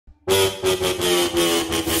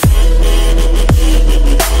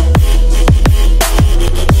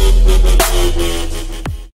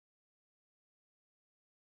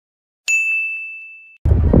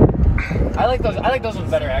like those. I like those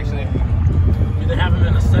ones better actually. They have them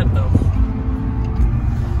in a set though.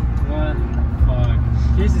 What the fuck?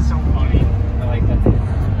 This is so funny. I like that.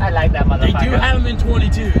 I like that motherfucker. They do have them in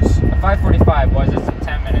 22s. A 545 was just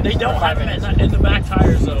 10 minutes. They don't have them in the back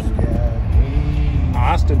tires though.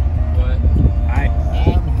 Austin. What? Hi.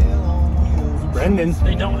 Brendan.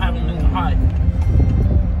 They don't have them in the high.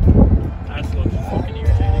 That's looking fucking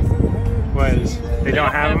irritating. What is? They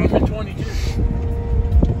don't have them in 22.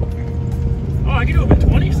 Oh, I can do them in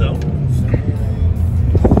 20s though.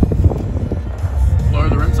 Lower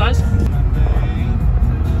the rim size.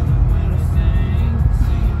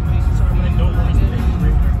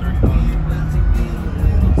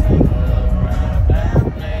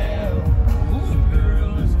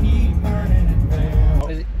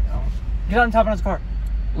 Get on top of his car.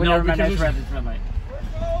 No, because red light.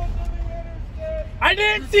 I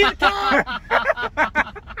didn't see the car!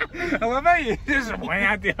 I love how you just went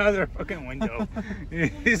out the other fucking window.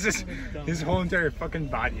 He's just his whole entire fucking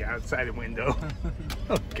body outside the window.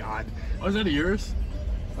 Oh God. Was that yours?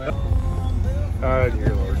 Oh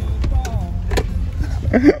dear Lord.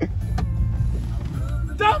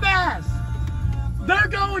 Dumbass! They're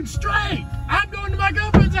going straight! I'm going to my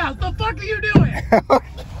girlfriend's house! The fuck are you doing?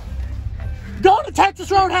 Go to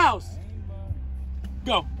Texas Roadhouse!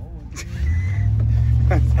 Go.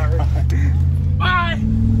 Bye!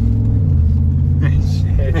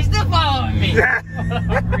 Shit. He's still following me!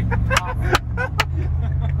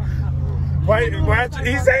 Why, he's not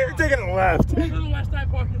even taking a left. Go to the West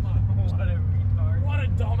Side parking lot. What a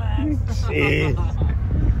dumbass. Jeez.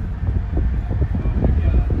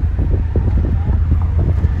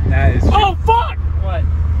 That is. Oh, fuck! What?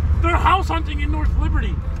 They're house hunting in North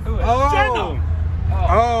Liberty. Who is? Oh.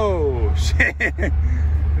 Oh shit.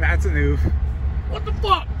 That's a noof. What the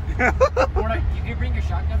fuck? You can bring your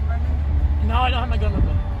shotgun, Brendan? No, I don't have my gun with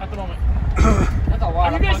me at the moment. That's a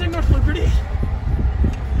lot Are of you guys fun. in North Liberty?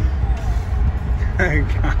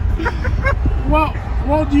 God.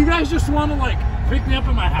 Well, do you guys just want to like pick me up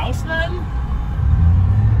at my house then?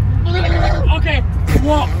 Okay,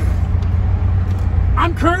 well,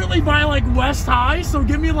 I'm currently by like West High, so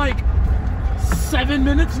give me like 7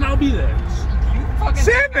 minutes and I'll be there. You fucking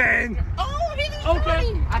 7? Oh, he's Okay.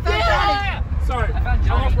 Johnny. I found Johnny. Sorry. I found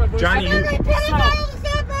Johnny. lost my voice. Johnny.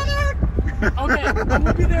 Okay,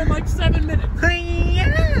 we'll be there in like 7 minutes.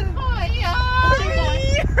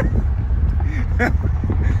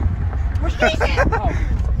 Where's Jason? Oh.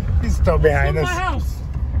 He's still behind From us. my house.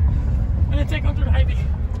 And then take him through the Hy-Vee.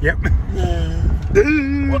 Yep.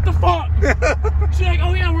 What the fuck? She's like,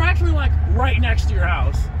 oh yeah, we're actually like right next to your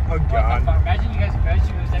house. Oh What the God. fuck? Imagine you guys was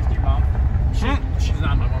next to your mom. She's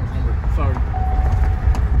not my mom's number. Sorry.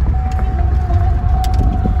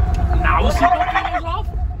 Now the seatbelt goes off?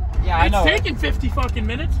 Yeah, I know. It's taking 50 fucking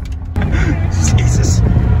minutes. Jesus.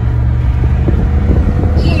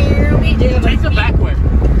 Here we do. Take the back way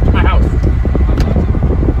to my house.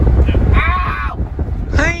 Ow!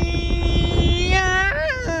 I'm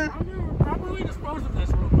gonna properly dispose of this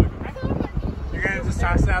real quick, okay? You're gonna just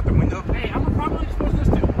toss it out the window? Hey, I'm gonna properly dispose of this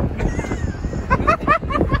too.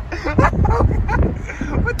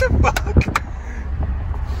 What the fuck?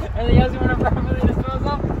 Anything else you want to properly dispose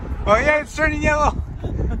of? Oh yeah, it's turning yellow.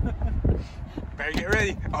 Better get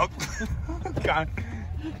ready. Oh, God.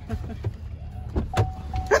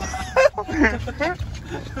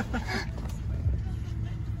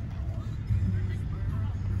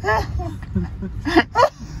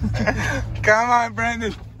 Come on,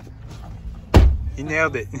 Brandon. You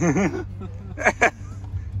nailed it.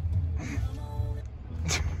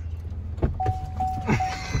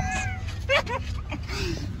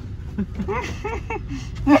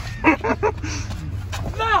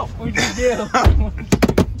 No! What'd you do?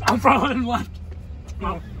 I'm throwing left.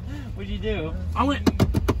 No. What'd you do?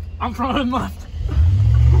 I'm throwing left.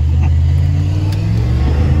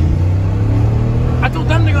 I told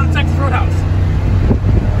them to go to Texas Roadhouse.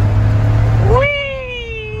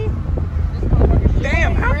 Whee!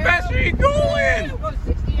 Damn, how fast are you going? Go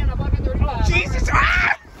 60 and a bucket 35. Jesus!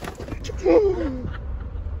 Ah!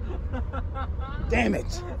 Damn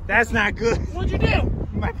it. That's not good. What'd you do?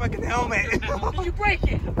 My fucking helmet. Did you break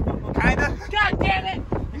it? Kinda. God damn it!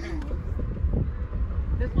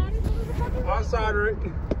 I'll solder it.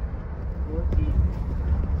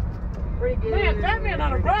 Pretty good. Man, that man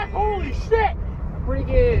out of breath. Holy shit! Pretty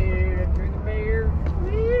good. Drink a beer.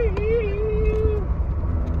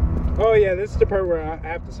 Oh yeah, this is the part where I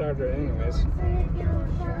have to solder it anyways.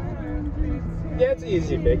 Yeah, it's an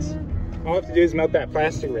easy fix. All I have to do is melt that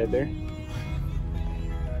plastic right there.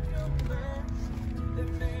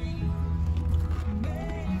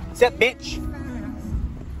 What's up, bitch?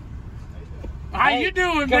 How you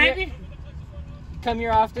doing, baby? Come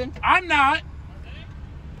here often? I'm not.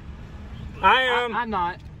 I am. I'm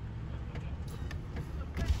not.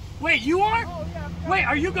 Wait, you are? Wait,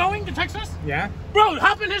 are you going to Texas? Yeah. Bro,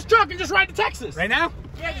 hop in his truck and just ride to Texas. Right now?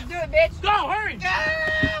 Yeah, just do it, bitch. Go, hurry.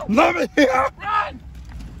 Go! Love it. Yeah. Run.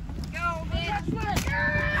 Go, bitch.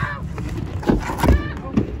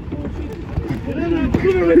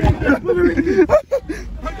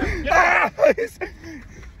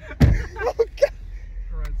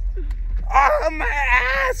 Oh, my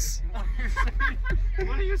ass!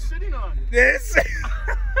 What are you sitting on? This.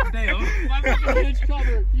 Damn. My fucking hitch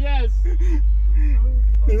cover. Yes.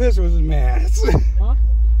 This was my ass. Huh?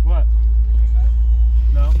 What?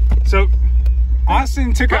 No. So,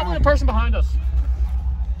 Austin took Probably the person behind us.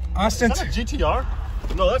 Austin. Is that a GTR?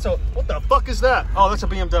 No, that's a. What the fuck is that? Oh, that's a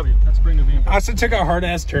BMW. That's a brand new BMW. Austin took a hard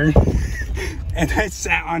ass turn, and I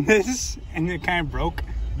sat on this, and it kind of broke.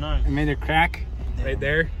 Nice. It made a crack right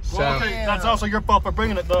there. So, Well, okay, that's also your fault for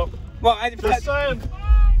bringing it though. well, Just saying.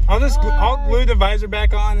 I'll glue the visor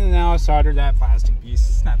back on, and then I'll solder that plastic piece.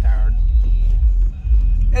 It's not that hard.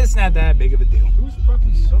 It's not that big of a deal. Whose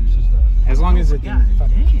fucking subs is that? As long as it didn't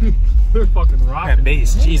fucking They're fucking rocking. that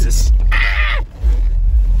bass, Jesus.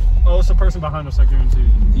 Oh, it's the person behind us, I guarantee.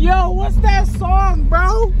 Yo, what's that song,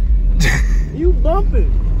 bro? You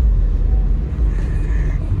bumping.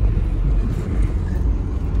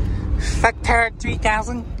 Factor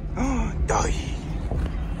 3000. Oh, die.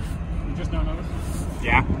 You just now noticed?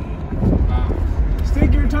 Yeah.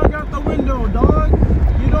 Stick your tongue out the window, dog.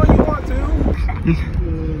 You know you want to.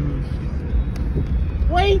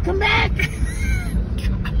 Wait, come back.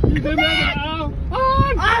 You did that now?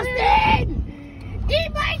 Austin!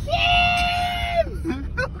 Eat my shit!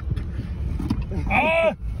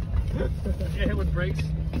 Oh! You get hit with brakes?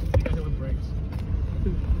 You get hit with brakes.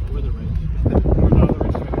 Where the brakes? Or no, the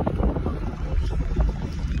brakes are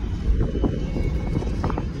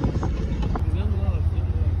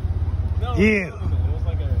No, Yeah. it was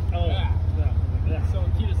like a. Oh, yeah. So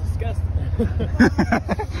cute, it's disgusting.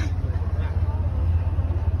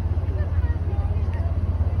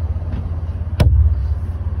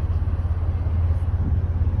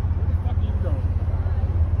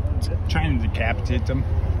 Trying to decapitate them.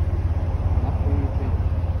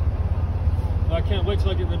 I can't wait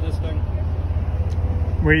till I get rid of this thing.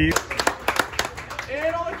 Were you?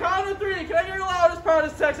 And on the count of three, can I hear the loudest,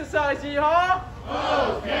 proudest Texas size yeehaw?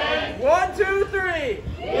 Okay. 1, 2, 3.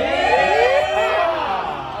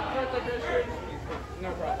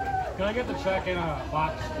 No problem. Can I get the check in a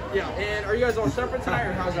box? Yeah, and are you guys all separate tonight,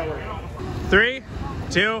 or how's that working? 3,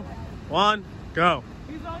 2, 1, go.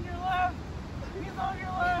 He's on your left. He's on your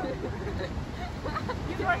left.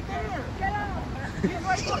 He's right there. Get out. He's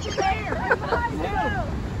right fucking there. Right behind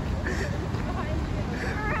you.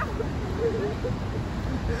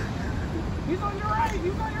 He's on your right.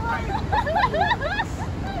 He's on your right.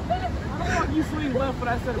 I don't want you swing left, but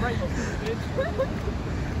I said right, you stupid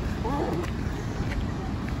bitch.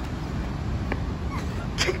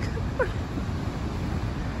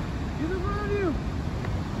 He's in front of you.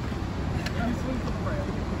 He swings to the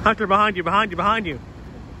right. Hunter, behind you, behind you, behind you.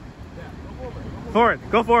 Forward,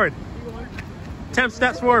 go forward. 10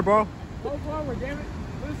 steps forward, bro. Go forward, damn it.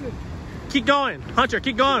 Listen. Keep going. Hunter,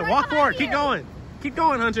 keep going. Walk forward, keep going. Keep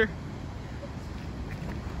going, Hunter.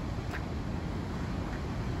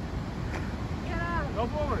 Go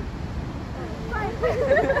forward.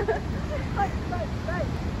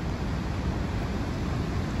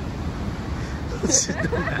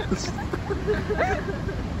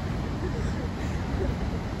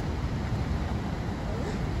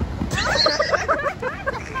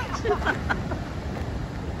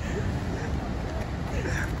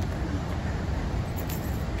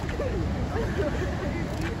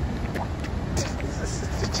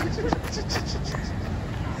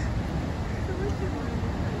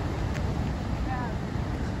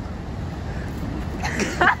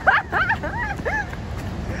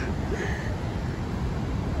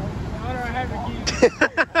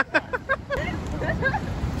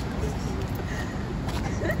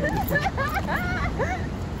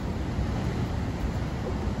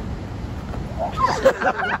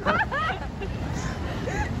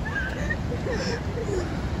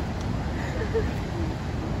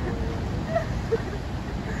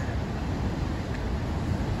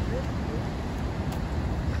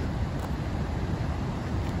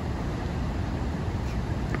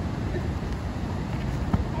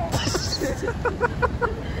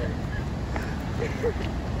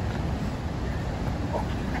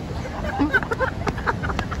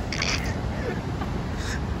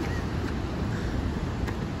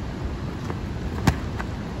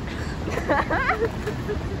 Ha ha ha!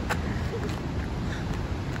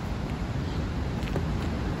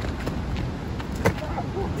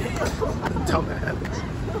 Dumbass.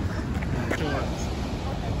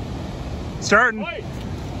 Starting.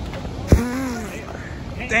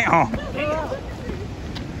 Damn.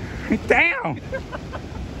 Damn.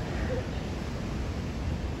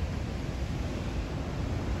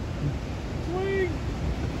 Swing.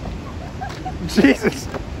 Jesus.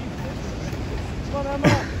 Come on,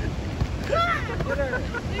 Emma. Get her.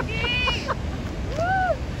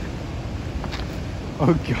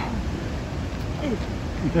 Oh God.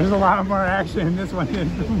 There's a lot more action in this one than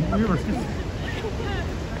we were.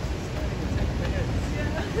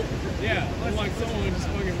 Yeah, like someone just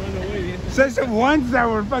fucking run away. Such the ones that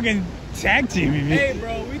were fucking tag teaming me. Hey,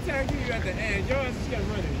 bro, we tagged you at the end. Your ass just kept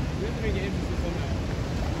running. We have to make an emphasis on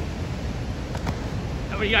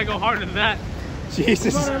that. I mean, you gotta go harder than that.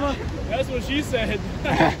 Jesus. Come on, Emma. That's what she said.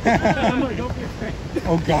 Emma, don't be afraid.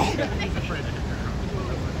 Oh God.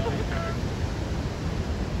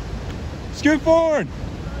 Scoot forward.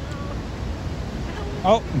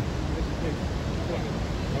 Oh.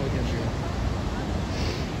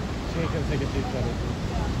 She ain't gonna take a deep cut.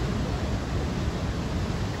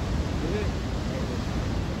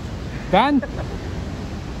 Done?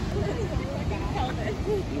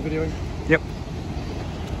 You videoing? Yep.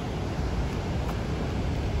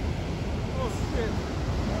 Oh shit.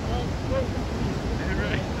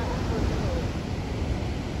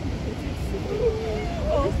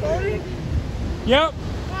 Oh, sorry. Yep.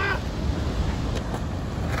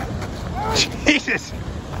 Jesus.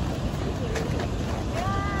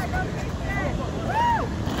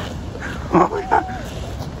 Oh my God.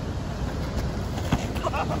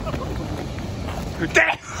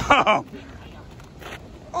 Damn.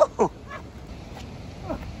 Oh.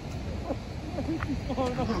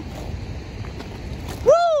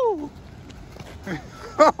 Woo.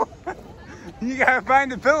 You gotta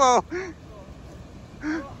find the pillow.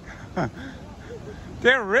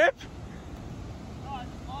 Did it rip?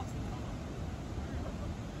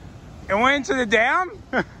 It went into the dam?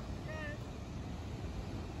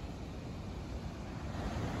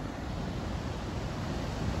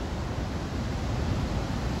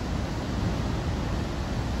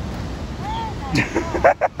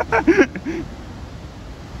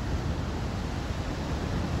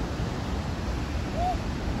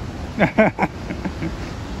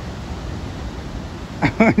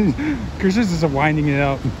 Christian's just winding it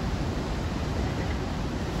up.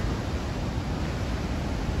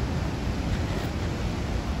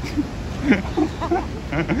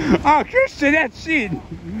 Oh, Christian, that's shit.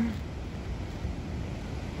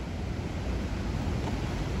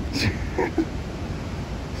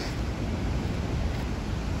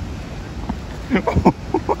 Oh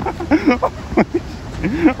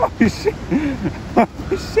shit! Oh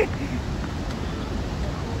shit!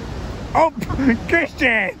 Oh,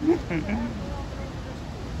 Christian!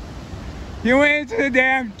 You went into the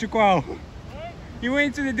dam, Chico. You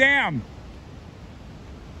went into the dam.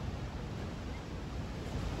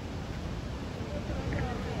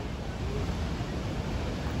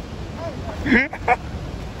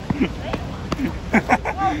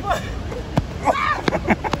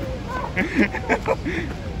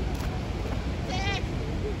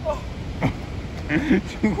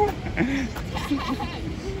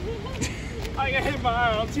 I got hit in my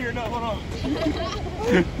eye. I'm tearing up. Hold on.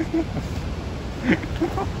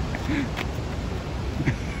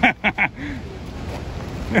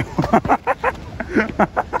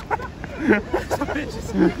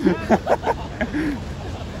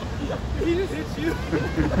 He just hit you.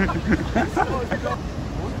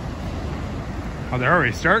 Oh, they're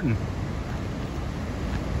already starting.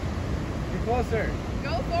 Get closer.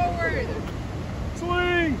 Go forward.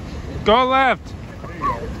 Swing. Go left.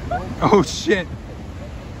 Oh shit.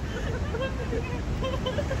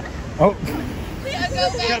 Oh. Leah, go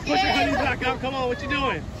back Yeah, push your in. honeys back up. Come on, what you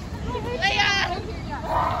doing? Leah.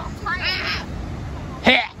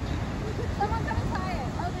 Hit. Someone come and tie it.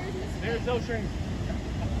 Oh, there's this. There's no strings.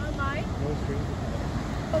 On mine? No strings.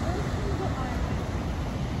 Oh, there's strings on mine.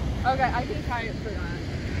 Okay, I can tie it for that.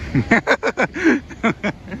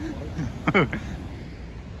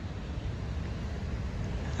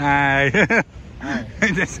 Hi.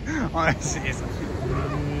 That's all I see is.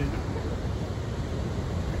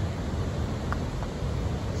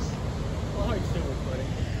 Oh, you're still recording.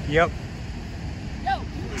 Yep. No.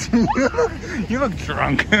 You look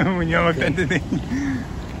drunk when you looked at the thing.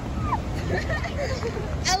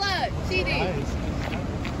 Ella, cheating. Nice.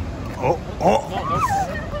 Oh, No,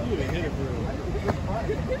 oh. you hit it, bro.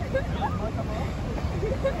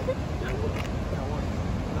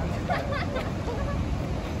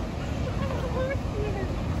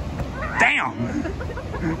 Damn.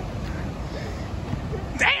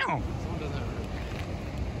 Damn. Someone doesn't have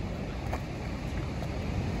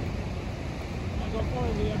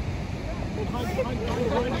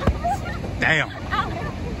Damn. To your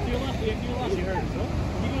left, you heard it. You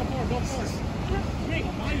go forward, go forward.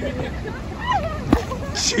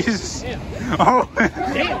 Jesus. Oh.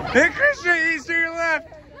 Hey, Christian, he's to your left.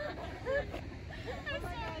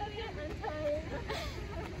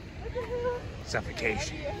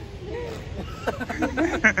 Suffocation.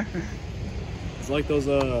 It's like those,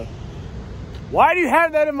 Why do you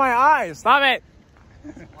have that in my eyes? Stop it!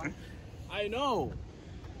 I know.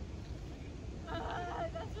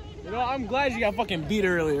 You know, I'm glad you got fucking beat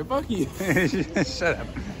earlier. Fuck you. Shut up.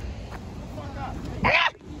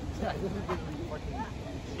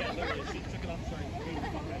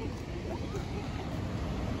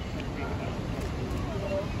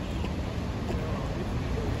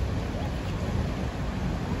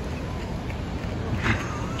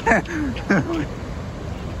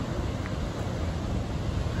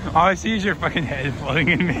 All I see is your fucking head floating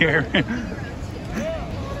in the air.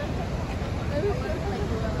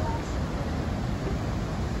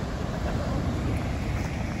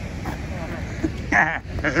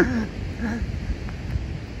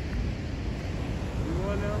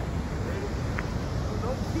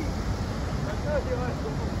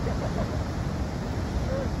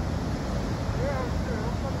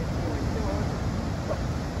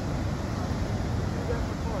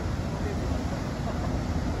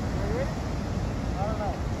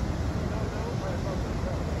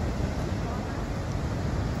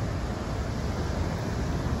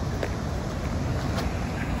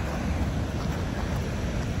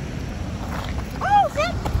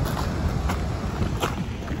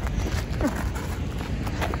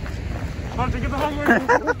 Hunter, get the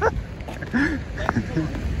homework.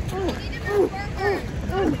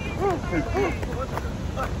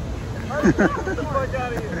 Get the fuck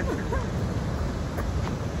out of here.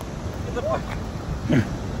 Get the fuck.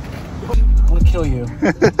 I'm gonna kill you.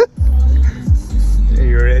 Are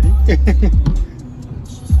you ready? I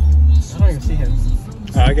don't even see him.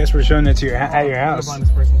 I guess we're showing it to at your house.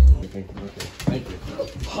 Thank you.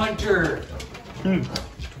 Hunter!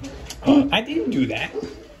 I didn't do that.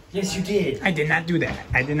 Yes, you did. I did not do that.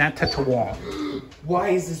 I did not touch a wall. Why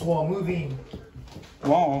is this wall moving?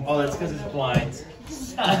 Wall? Oh, that's because it's blind.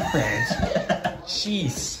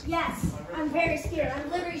 Jeez. Yes, I'm very scared.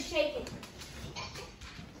 I'm literally shaking.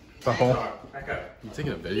 The hole. You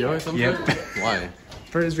taking a video or something? Yep. Why?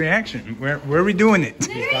 For his reaction. Where are we doing it?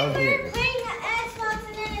 Literally, we were playing the Xbox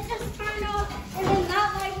and then it just turned off and then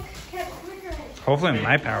that light kept flickering. Hopefully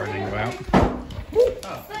my power didn't go out. But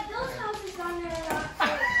those houses on there are not.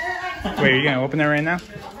 Wait, are you gonna open that right now?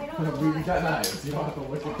 We got knives. You don't have to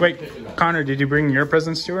look at Wait, Connor, did you bring your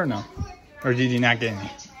presents too or no? Or did you not get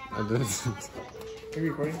any? I didn't. Are you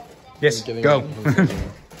recording? Yes, go. Come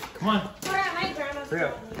on. We're at my grandma's. Hurry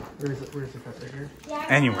up. Where's the cup right here? Yeah,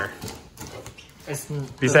 Anywhere. It's,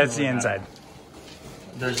 Besides the inside.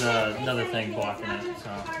 There's another thing blocking it, so.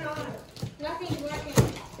 Nothing's working.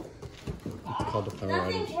 Called the power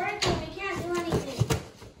Nothing's outage. working. We can't do anything.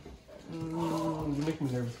 You make me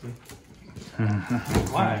nervous, dude.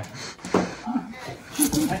 Why?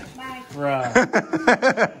 Bye. Bruh.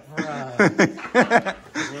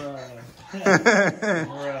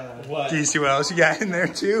 What? Do you see what else you got in there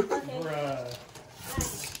too?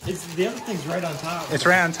 It's the other thing's right on top. It's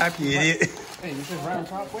right on top, you idiot. Hey, you said right on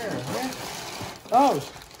top where? Oh.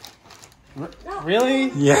 Really?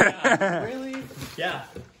 Yeah. Really? Yeah.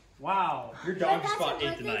 Wow. Your But dog that's spot a ate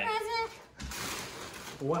birthday tonight. present?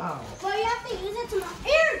 Wow. Well, you have to use it tomorrow.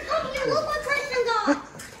 Here, come here. Look what Christian got.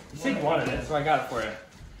 You said you wanted it, so I got it for you.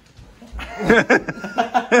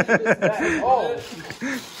 Oh.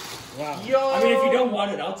 Wow. Yo. I mean, if you don't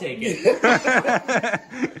want it, I'll take it.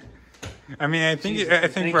 I mean, I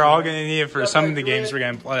think we're all gonna need it for some of the games we're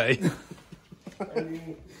gonna play.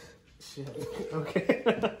 Okay.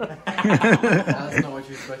 That's not what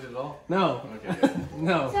you expected at all? No. Okay.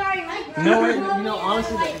 No. Sorry, my grandma Nowhere, told you know, me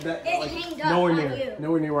honestly, that, that it like, hanged up, nowhere not near. you.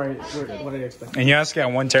 Nowhere near what I expected. And you also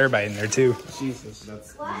got 1 terabyte in there too. Jesus.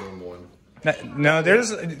 That's the normal one. No, there's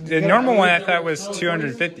the normal one I thought was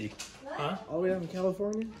 250. All the way down in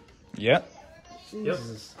California? Yep.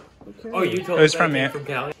 Jesus. Okay. Oh, you told It was us from that Ant. came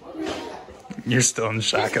from Cali? You're still in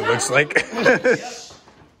shock, it looks like. My grandma's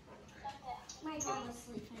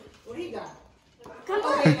sleeping. What do you got? Come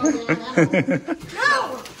Oh, on. hey, no, no,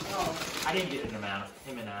 No. I didn't get him an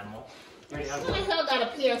animal. Who the hell got a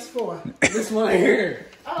PS4? This one here.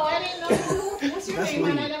 Oh, I didn't know. What's your name,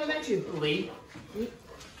 man? I never met you. Lee.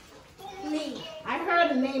 Me. I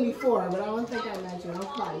heard the name before, but I don't think I met you. I'm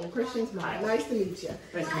Claudia. Christian's mom. Nice to meet you.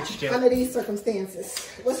 Nice to meet you, too. Under these circumstances.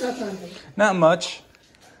 What's up, Hunter? Not much.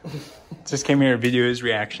 Just came here to video his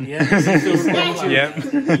reaction. Yeah. He's still recording. Yep.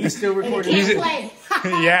 He's still recording. Can't play.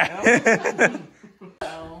 Yeah.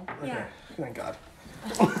 Yeah. Thank God.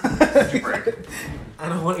 I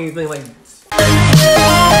don't want anything like